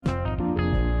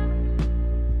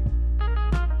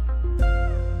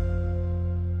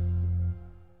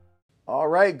All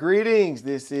right, greetings.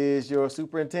 This is your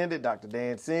superintendent, Dr.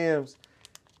 Dan Sims,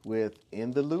 with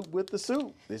In the Loop with the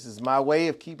Soup. This is my way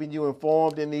of keeping you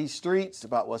informed in these streets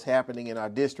about what's happening in our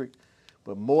district,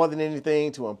 but more than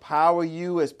anything, to empower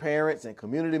you as parents and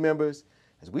community members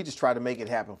as we just try to make it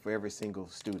happen for every single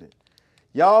student.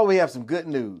 Y'all, we have some good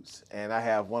news, and I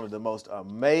have one of the most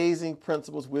amazing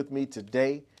principals with me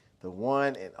today, the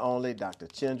one and only Dr.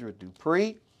 Chendra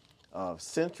Dupree of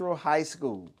Central High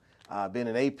School. I've been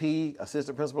an AP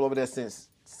assistant principal over there since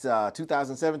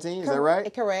 2017. Is that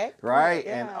right? Correct. Right.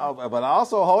 Yeah. And but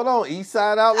also, hold on, East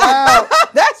Side out loud.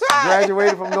 That's right.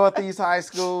 Graduated from Northeast High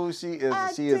School. She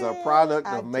is a product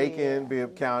of Macon,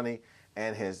 Bibb County,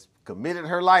 and has committed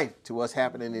her life to what's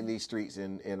happening in these streets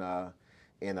in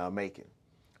Macon.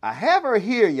 I have her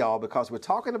here, y'all, because we're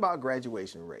talking about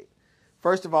graduation rate.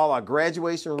 First of all, our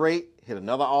graduation rate hit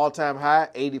another all-time high,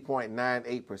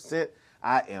 80.98%.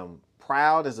 I am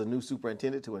proud as a new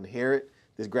superintendent to inherit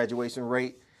this graduation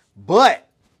rate. But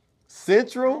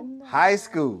Central High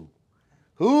School,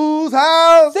 whose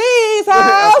house? C's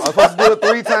house. I'm supposed to do it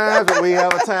 3 times, but we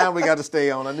have a time we got to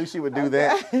stay on. I knew she would do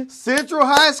that. Central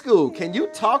High School, can you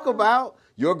talk about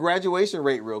your graduation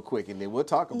rate real quick, and then we'll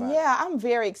talk about it. Yeah, I'm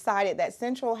very excited that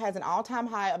Central has an all-time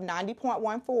high of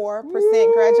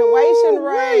 90.14% graduation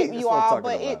rate, you all.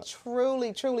 But it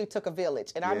truly took a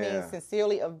village, and I mean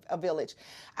sincerely a village.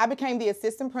 I became the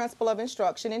assistant principal of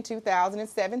instruction in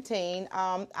 2017.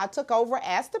 I took over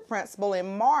as the principal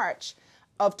in March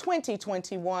of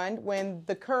 2021 when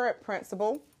the current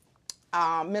principal,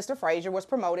 Mr. Frazier, was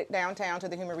promoted downtown to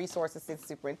the Human Resources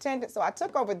Superintendent. So I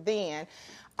took over then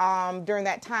during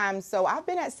that time. So I've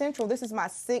been at Central. This is my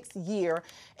 6th year.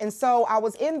 And so I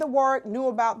was in the work, knew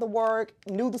about the work,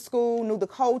 knew the school, knew the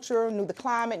culture, knew the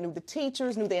climate, knew the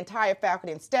teachers, knew the entire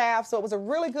faculty and staff. So it was a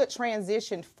really good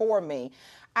transition for me.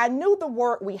 I knew the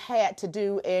work we had to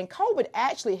do, and COVID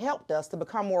actually helped us to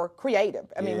become more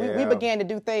creative. I mean, we began to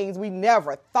do things we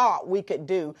never thought we could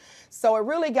do. So it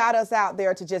really got us out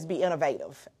there to just be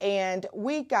innovative. And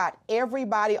we got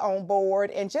everybody on board,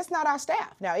 and just not our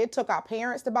staff. Now, it took our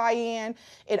parents to buy in.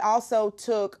 It also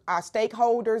took our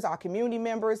stakeholders, our community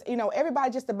members,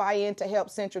 everybody just to buy in to help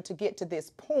Central to get to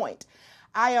this point.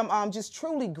 I am just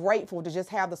truly grateful to just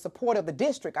have the support of the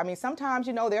district. I mean, sometimes,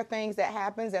 there are things that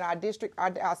happens in our district,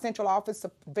 our central office,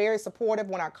 very supportive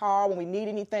when I call, when we need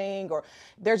anything, or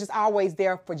they're just always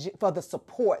there for the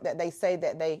support that they say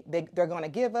that they're going to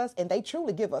give us, and they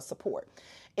truly give us support.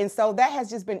 And so that has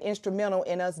just been instrumental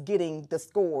in us getting the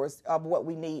scores of what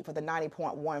we need for the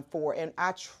 90.14. And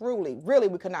I truly, really,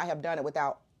 we could not have done it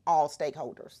without all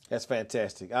stakeholders. That's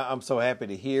fantastic. I'm so happy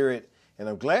to hear it. And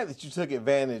I'm glad that you took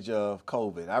advantage of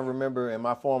COVID. I remember in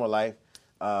my former life,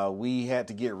 we had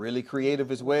to get really creative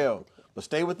as well, but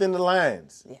stay within the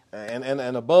lines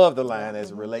and above the line as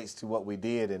it relates to what we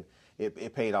did, and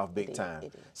it paid off big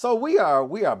time. So we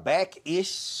are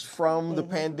back-ish from the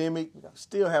pandemic.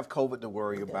 Still have COVID to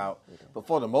worry about, but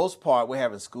for the most part, we're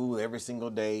having school every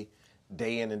single day,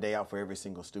 day in and day out for every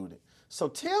single student. So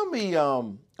tell me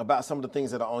about some of the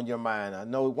things that are on your mind. I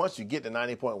know once you get to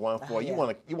 90.14,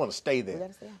 you want to stay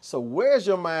there. So where's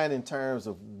your mind in terms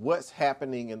of what's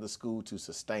happening in the school to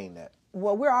sustain that?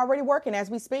 Well, we're already working as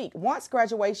we speak. Once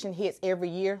graduation hits every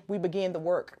year, we begin the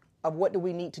work of what do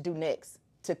we need to do next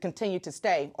to continue to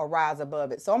stay or rise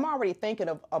above it. So I'm already thinking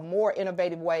of more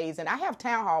innovative ways, and I have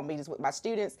town hall meetings with my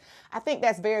students. I think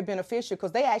that's very beneficial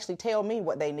because they actually tell me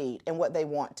what they need and what they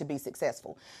want to be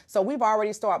successful. So we've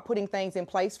already started putting things in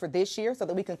place for this year so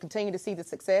that we can continue to see the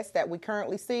success that we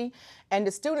currently see. And the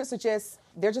students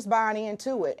they're just buying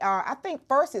into it. I think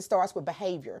first it starts with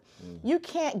behavior. You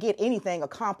can't get anything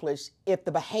accomplished if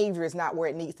the behavior is not where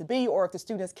it needs to be or if the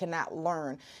students cannot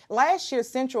learn. Last year,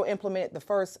 Central implemented the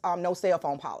first no cell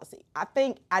phone policy.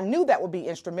 I knew that would be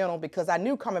instrumental because I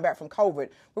knew coming back from COVID,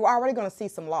 we were already going to see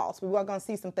some loss. We were going to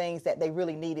see some things that they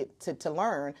really needed to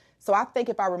learn. So I think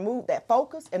if I removed that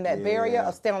focus and that barrier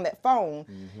of staying on that phone,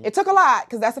 it took a lot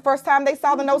because that's the first time they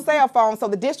saw the no cell phone. So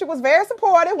the district was very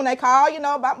supportive when they called,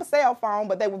 about my cell phone,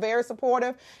 but they were very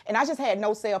supportive. And I just had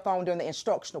no cell phone during the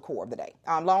instructional core of the day.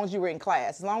 As long as you were in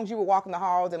class, as long as you were walking the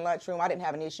halls and lunchroom, I didn't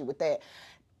have an issue with that.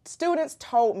 Students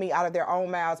told me out of their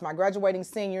own mouths, my graduating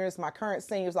seniors, my current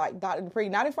seniors, like Dr. Dupree,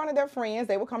 not in front of their friends,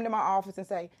 they would come to my office and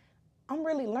say, I'm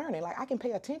really learning. Like, I can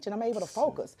pay attention. I'm able to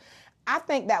focus. I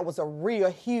think that was a real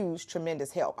huge,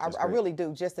 tremendous help. I really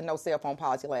do, just the no cell phone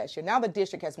policy last year. Now the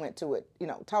district has went to it,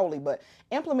 totally. But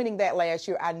implementing that last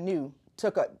year, I knew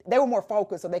they were more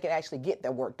focused so they could actually get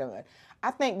their work done.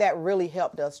 I think that really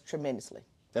helped us tremendously.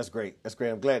 That's great. That's great.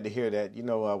 I'm glad to hear that.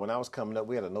 When I was coming up,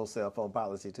 we had a no cell phone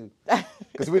policy too,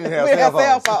 because we didn't have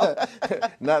cell phones.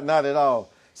 Not at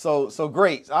all. So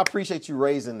great. I appreciate you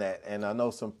raising that. And I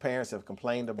know some parents have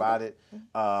complained about it,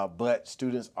 but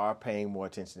students are paying more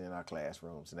attention in our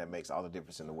classrooms, and that makes all the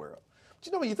difference in the world. But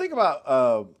you know, when you think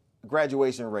about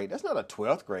graduation rate, that's not a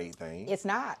 12th grade thing. It's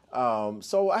not.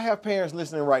 So I have parents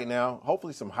listening right now,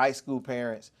 hopefully some high school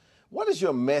parents. What is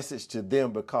your message to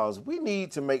them? Because we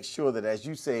need to make sure that, as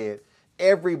you said,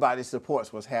 everybody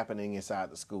supports what's happening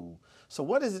inside the school. So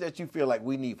what is it that you feel like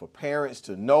we need for parents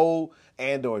to know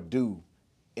and or do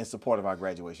in support of our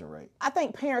graduation rate? I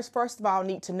think parents, first of all,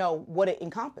 need to know what it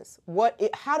encompasses.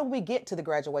 How do we get to the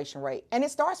graduation rate? And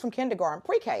it starts from kindergarten,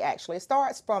 pre-K actually. It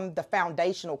starts from the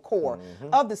foundational core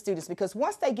of the students, because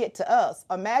once they get to us,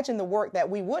 imagine the work that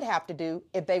we would have to do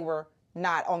if they were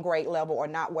not on grade level or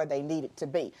not where they needed to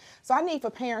be. So I need for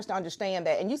parents to understand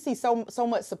that. And you see so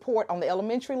much support on the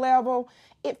elementary level.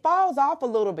 It falls off a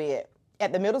little bit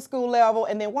at the middle school level,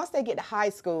 and then once they get to high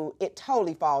school, it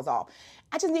totally falls off.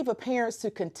 I just need for parents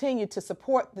to continue to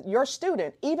support your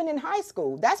student, even in high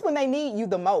school. That's when they need you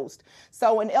the most.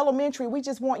 So in elementary, we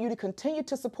just want you to continue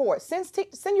to support. Send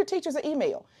your teachers an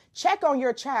email. Check on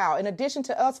your child. In addition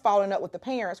to us following up with the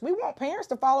parents, we want parents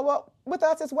to follow up with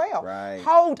us as well. Right.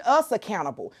 Hold us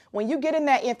accountable. When you get in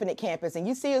that Infinite campus and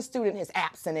you see a student is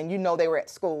absent and you know they were at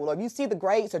school, or you see the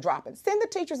grades are dropping, send the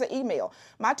teachers an email.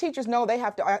 My teachers know they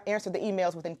have to answer the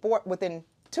emails within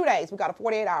 2 days. We got a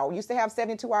 48-hour. We used to have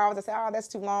 72 hours. I said, oh, that's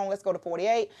too long. Let's go to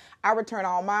 48. I return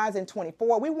all mines in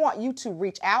 24. We want you to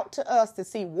reach out to us to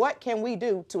see what can we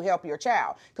do to help your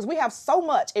child, because we have so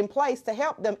much in place to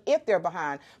help them if they're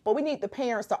behind. But we need the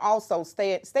parents to also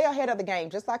stay ahead of the game,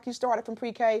 just like you started from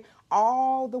pre-K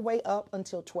all the way up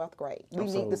until 12th grade. We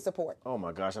need the support. Oh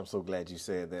my gosh, I'm so glad you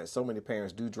said that. So many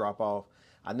parents do drop off.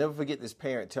 I never forget this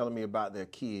parent telling me about their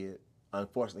kid.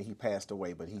 Unfortunately, he passed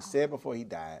away, but he said before he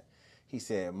died, he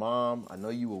said, Mom, I know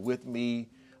you were with me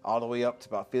all the way up to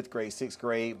about 5th grade, 6th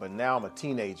grade, but now I'm a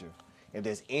teenager. If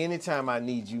there's any time I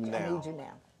need you now,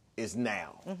 it's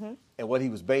now. And what he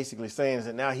was basically saying is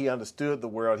that now he understood the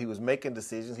world. He was making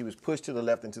decisions. He was pushed to the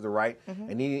left and to the right.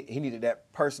 And he needed that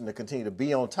person to continue to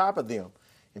be on top of them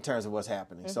in terms of what's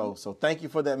happening. So thank you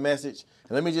for that message.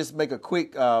 And let me just make a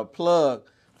quick plug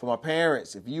for my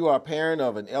parents. If you are a parent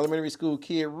of an elementary school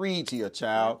kid, read to your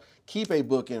child. Keep a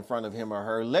book in front of him or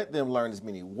her. Let them learn as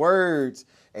many words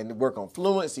and work on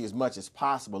fluency as much as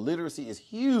possible. Literacy is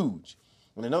huge.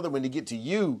 And another one, to get to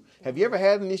you, have you ever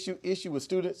had an issue with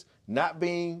students not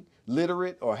being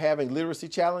literate or having literacy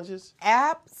challenges?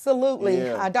 Absolutely.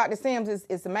 Yeah. Dr. Sims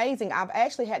is amazing. I've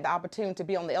actually had the opportunity to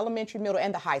be on the elementary, middle,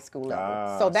 and the high school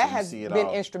level. So that has been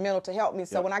instrumental to help me.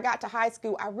 So when I got to high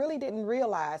school, I really didn't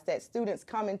realize that students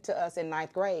coming to us in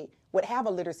 9th grade would have a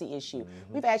literacy issue.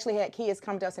 We've actually had kids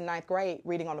come to us in 9th grade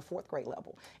reading on the 4th grade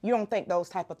level. You don't think those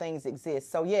type of things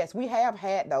exist. So yes, we have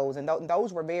had those, and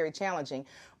those were very challenging.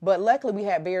 But luckily, we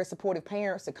had very supportive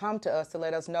parents to come to us to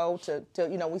let us know,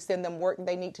 we send them work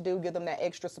they need to do, give them that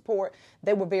extra support.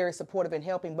 They were very supportive in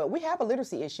helping. But we have a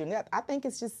literacy issue. And I think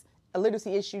it's just a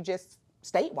literacy issue just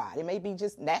statewide. It may be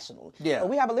just national. Yeah. But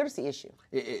we have a literacy issue.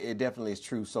 It definitely is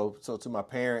true. So to my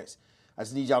parents, I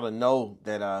just need y'all to know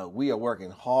that we are working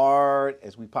hard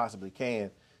as we possibly can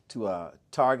to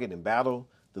target and battle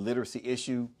the literacy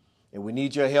issue, and we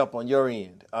need your help on your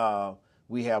end.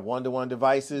 We have one-to-one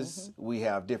devices. We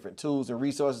have different tools and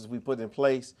resources we put in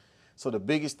place. So the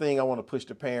biggest thing I want to push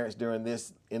to parents during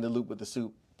this In the Loop with the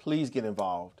Soup, please get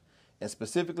involved, and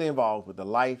specifically involved with the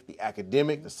life, the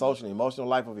academic, the social, and emotional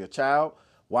life of your child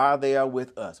while they are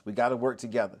with us. We got to work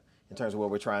together in terms of where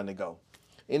we're trying to go.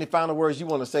 Any final words you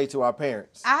want to say to our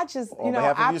parents? I just, on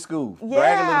behalf of your school, yeah,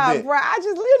 brag a little bit. Bro,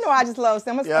 I just love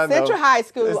them. It's Central High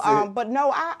School. But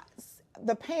no,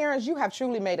 the parents, you have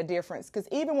truly made a difference, because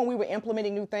even when we were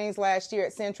implementing new things last year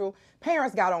at Central,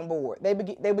 parents got on board. They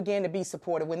began to be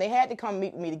supportive. When they had to come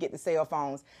meet with me to get the cell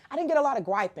phones, I didn't get a lot of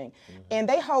griping. And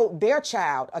they hold their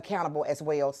child accountable as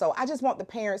well. So I just want the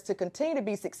parents to continue to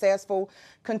be successful,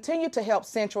 continue to help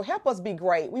Central, help us be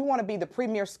great. We want to be the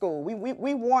premier school.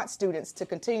 We want students to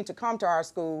continue to come to our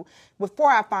school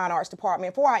for our fine arts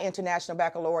department, for our international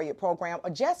baccalaureate program, or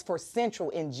just for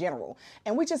Central in general.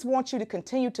 And we just want you to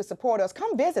continue to support us.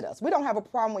 Come visit us. We don't have a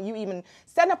problem with you even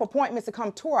setting up appointments to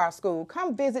come tour our school.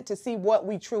 Come visit to see what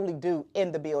we truly do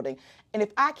in the building. And if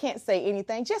I can't say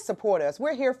anything, just support us.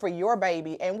 We're here for your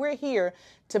baby, and we're here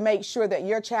to make sure that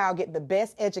your child get the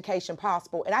best education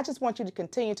possible. And I just want you to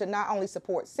continue to not only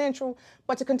support Central,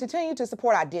 but to continue to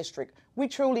support our district. We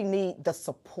truly need the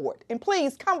support. And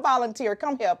please come volunteer,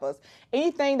 come help us.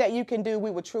 Anything that you can do,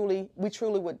 we truly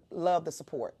would love the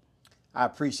support. I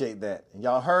appreciate that. And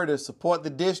y'all heard us, support the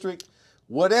district.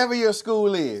 Whatever your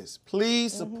school is,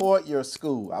 please support your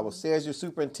school. I will say, as your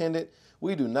superintendent,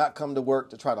 We do not come to work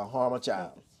to try to harm a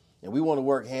child. And we want to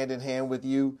work hand in hand with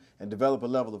you and develop a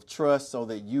level of trust so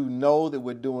that you know that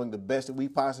we're doing the best that we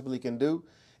possibly can do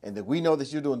and that we know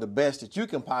that you're doing the best that you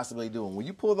can possibly do. And when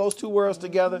you pull those two worlds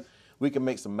together, we can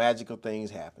make some magical things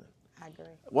happen. I agree.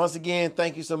 Once again,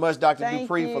 thank you so much, Dr.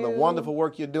 Dupree, for the wonderful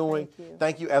work you're doing.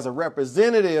 Thank you as a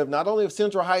representative, not only of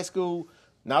Central High School,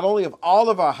 not only of all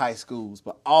of our high schools,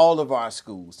 but all of our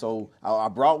schools. So I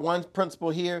brought one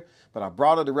principal here, but I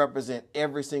brought her to represent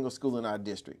every single school in our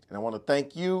district. And I want to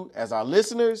thank you as our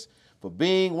listeners for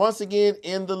being, once again,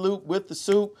 in the loop with the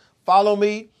soup. Follow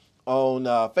me on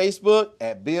Facebook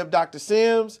at Bib Dr.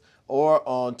 Sims or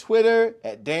on Twitter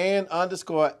at Dan_A_Sims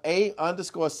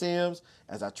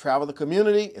as I travel the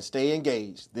community and stay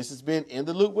engaged. This has been In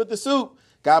the Loop with the Soup.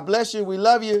 God bless you. We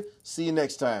love you. See you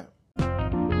next time.